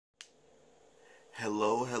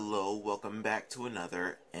Hello, welcome back to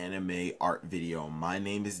another anime art video. My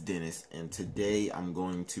name is Dennis, and today I'm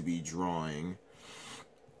going to be drawing,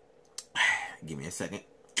 give me a second,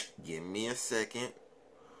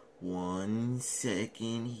 1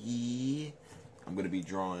 second here. I'm going to be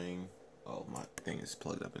drawing, oh, my thing is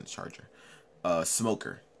plugged up in the charger,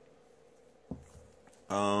 Smoker.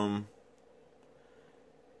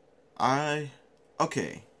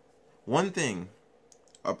 Okay, one thing,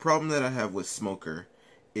 a problem that I have with Smoker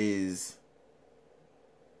is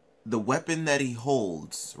the weapon that he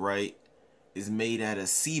holds, right, is made out of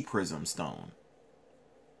sea prism stone.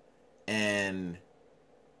 And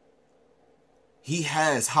he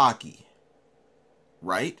has Haki,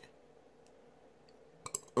 right?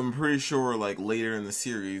 I'm pretty sure, like, later in the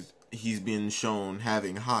series, he's been shown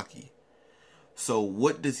having Haki. So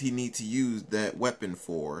what does he need to use that weapon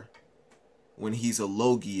for when he's a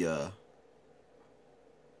Logia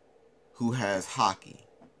who has Haki?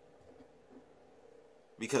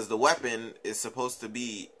 Because the weapon is supposed to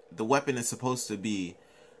be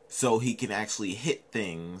so he can actually hit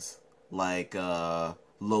things like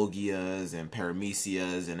Logias and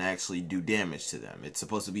Paramecias and actually do damage to them. It's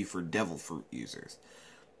supposed to be for Devil Fruit users.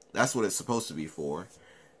 That's what it's supposed to be for.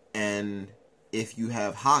 And if you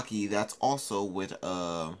have Haki, that's also what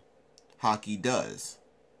Haki does.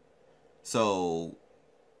 So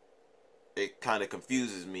it kind of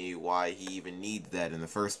confuses me why he even needs that in the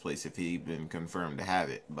first place if he been confirmed to have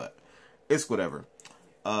it, but it's whatever.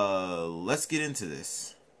 Let's get into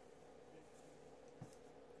this.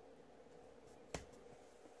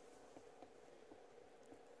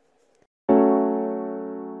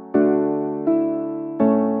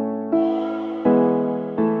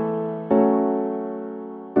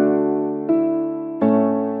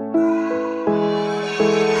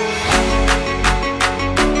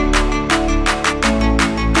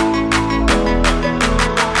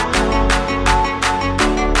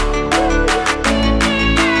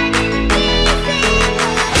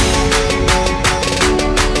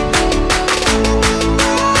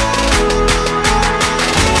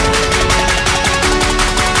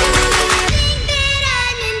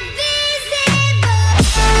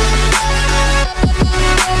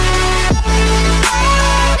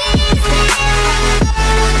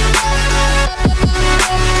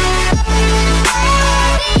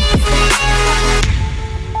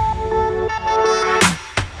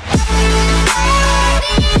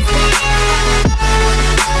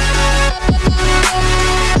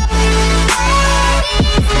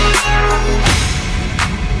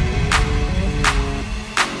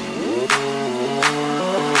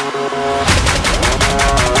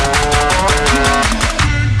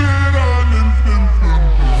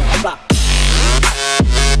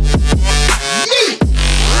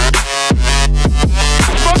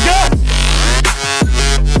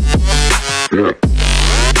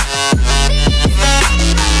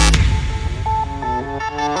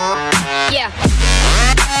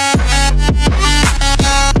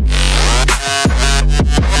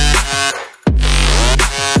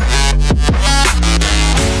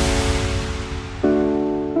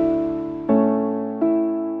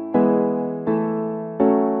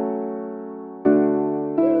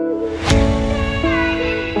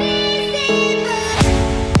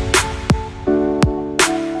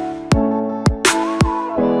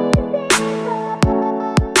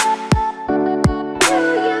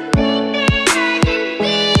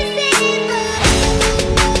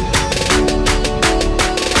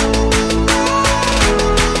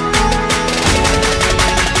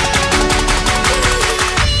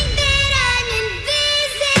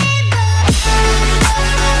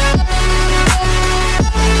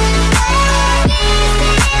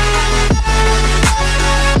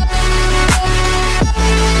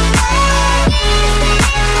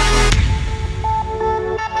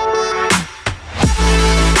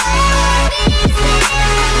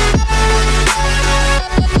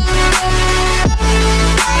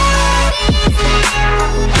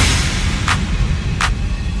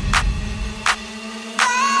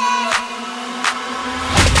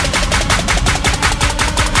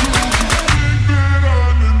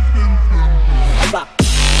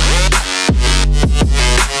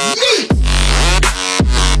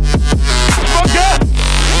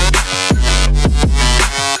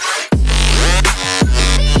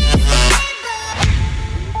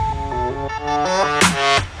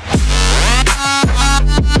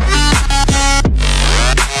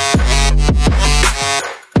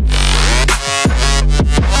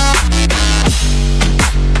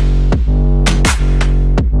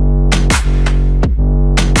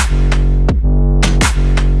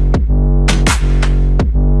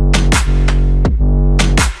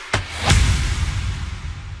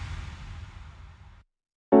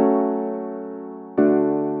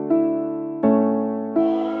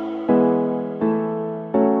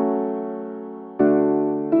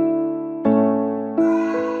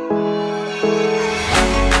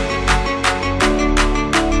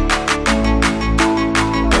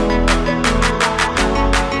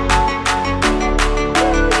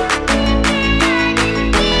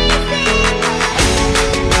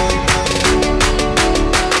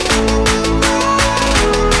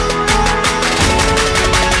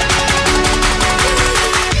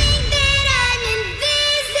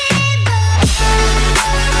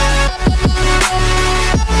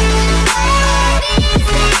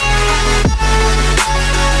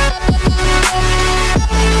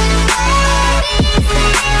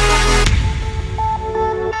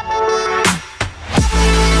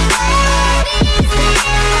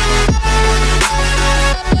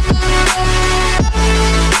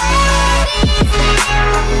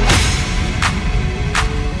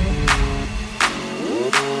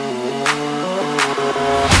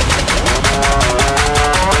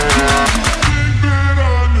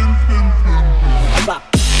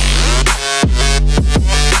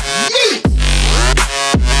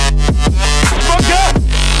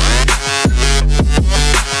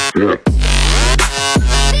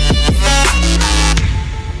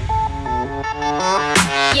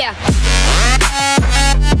 Yeah.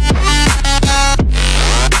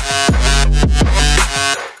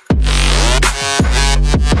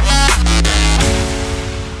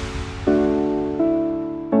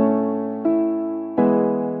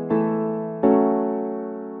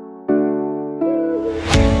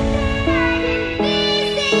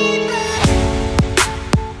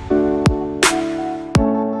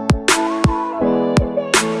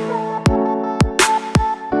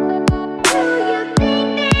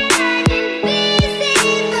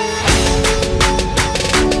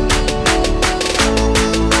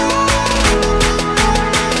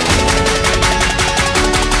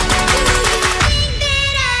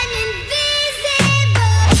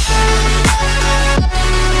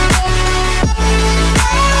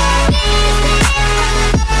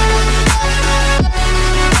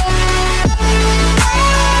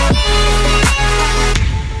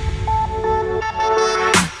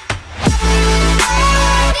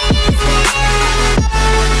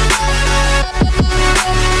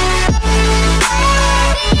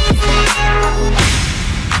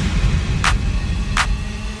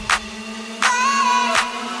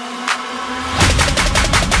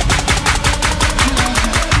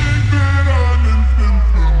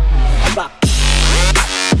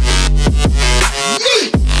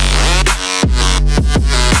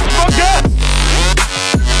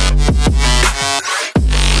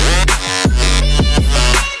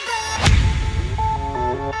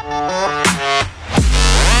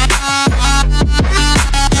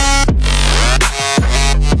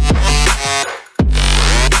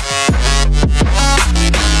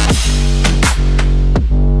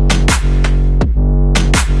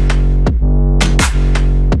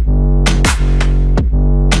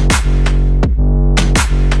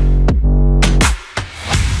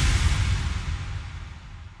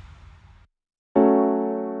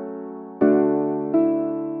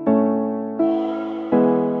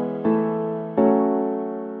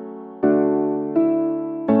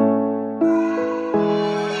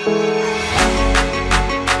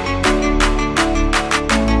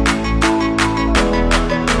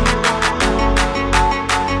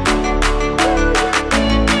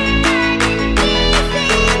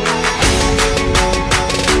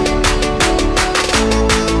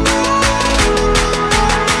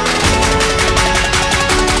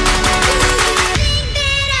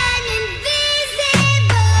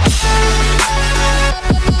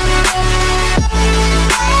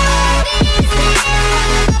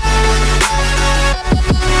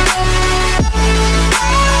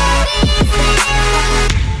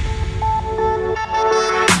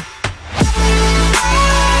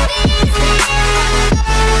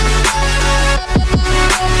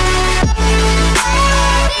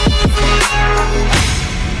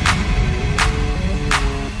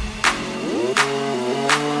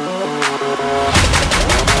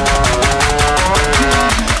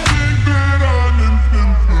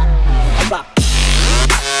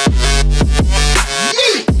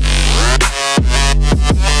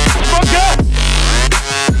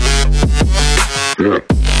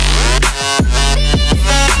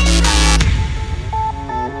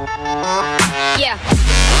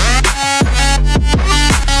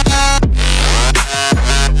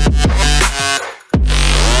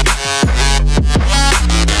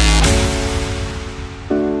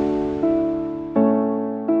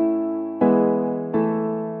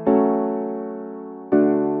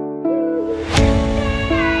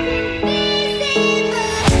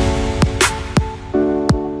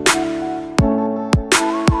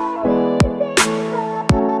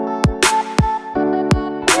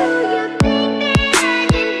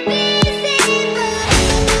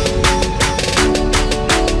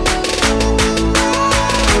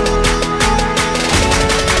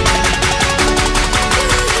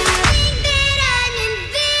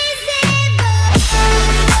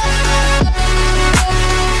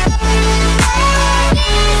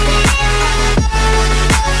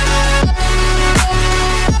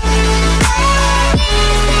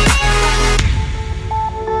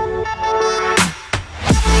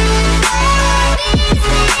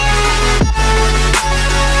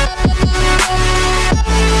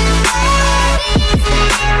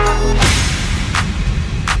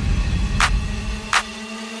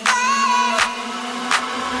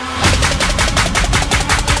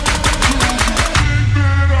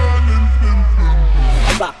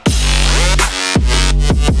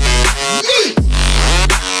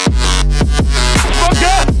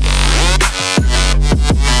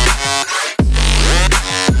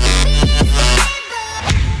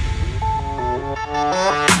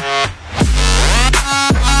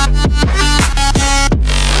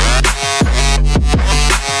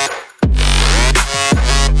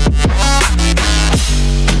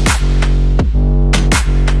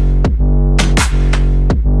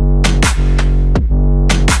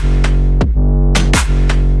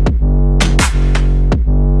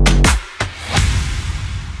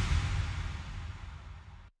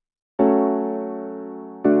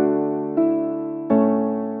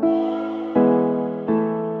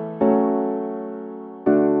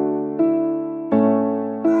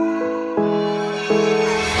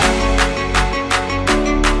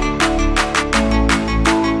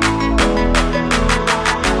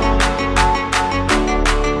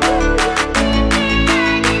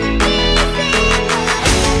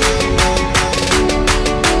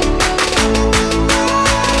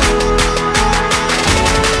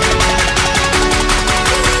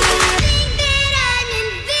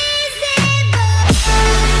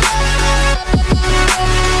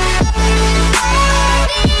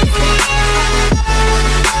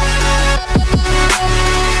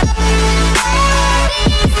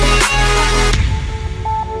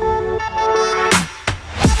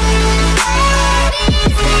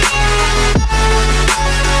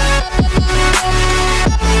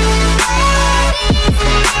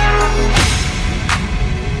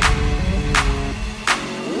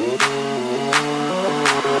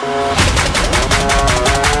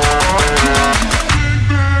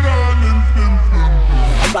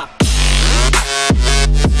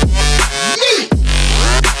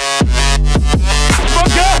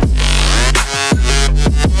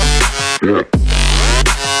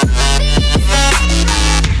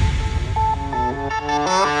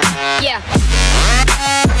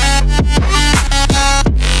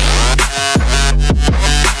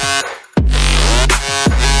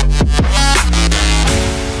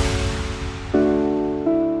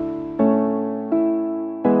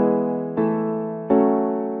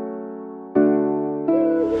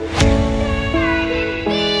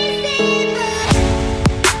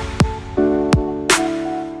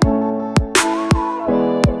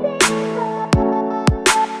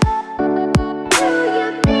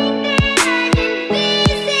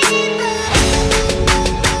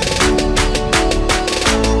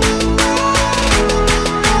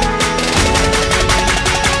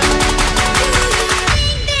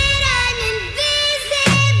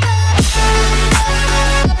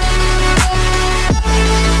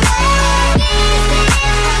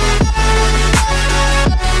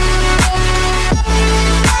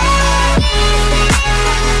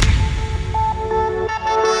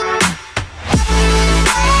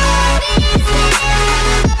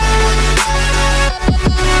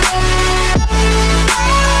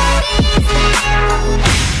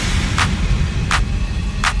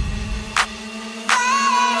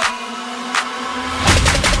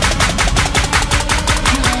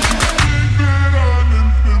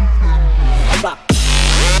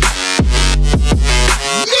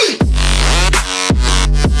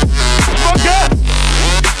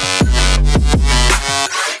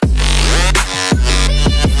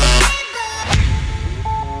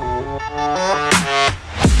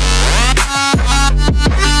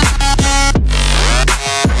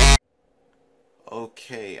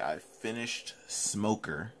 finished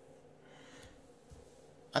smoker.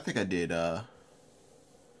 I think I did a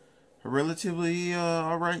relatively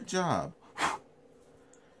alright job.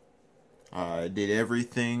 I did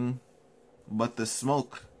everything but the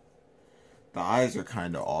smoke. The eyes are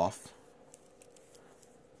kind of off.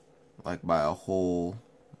 Like by a whole.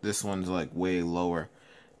 This one's like way lower.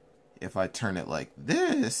 If I turn it like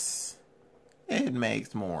this, it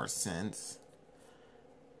makes more sense.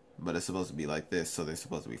 But it's supposed to be like this, so they're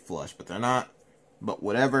supposed to be flush, but they're not. But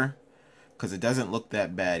whatever, because it doesn't look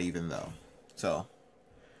that bad even though. So,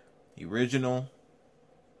 the original.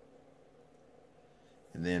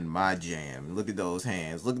 And then my jam. Look at those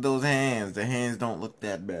hands. Look at those hands. The hands don't look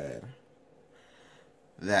that bad.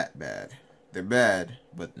 That bad. They're bad,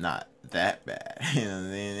 but not that bad.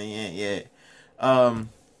 Yeah.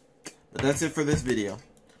 But that's it for this video.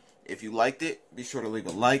 If you liked it, be sure to leave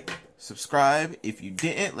a like, subscribe. If you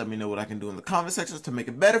didn't, let me know what I can do in the comment sections to make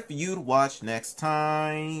it better for you to watch next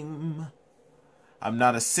time. I'm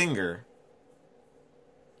not a singer,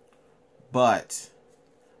 but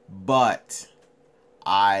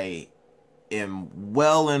I am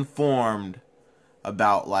well informed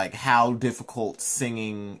about like how difficult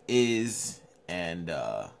singing is, and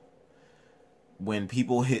when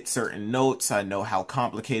people hit certain notes, I know how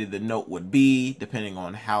complicated the note would be depending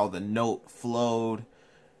on how the note flowed.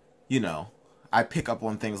 You know, I pick up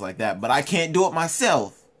on things like that, but I can't do it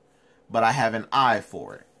myself, but I have an eye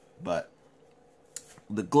for it. But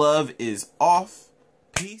the glove is off.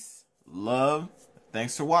 Peace, love,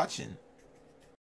 thanks for watching.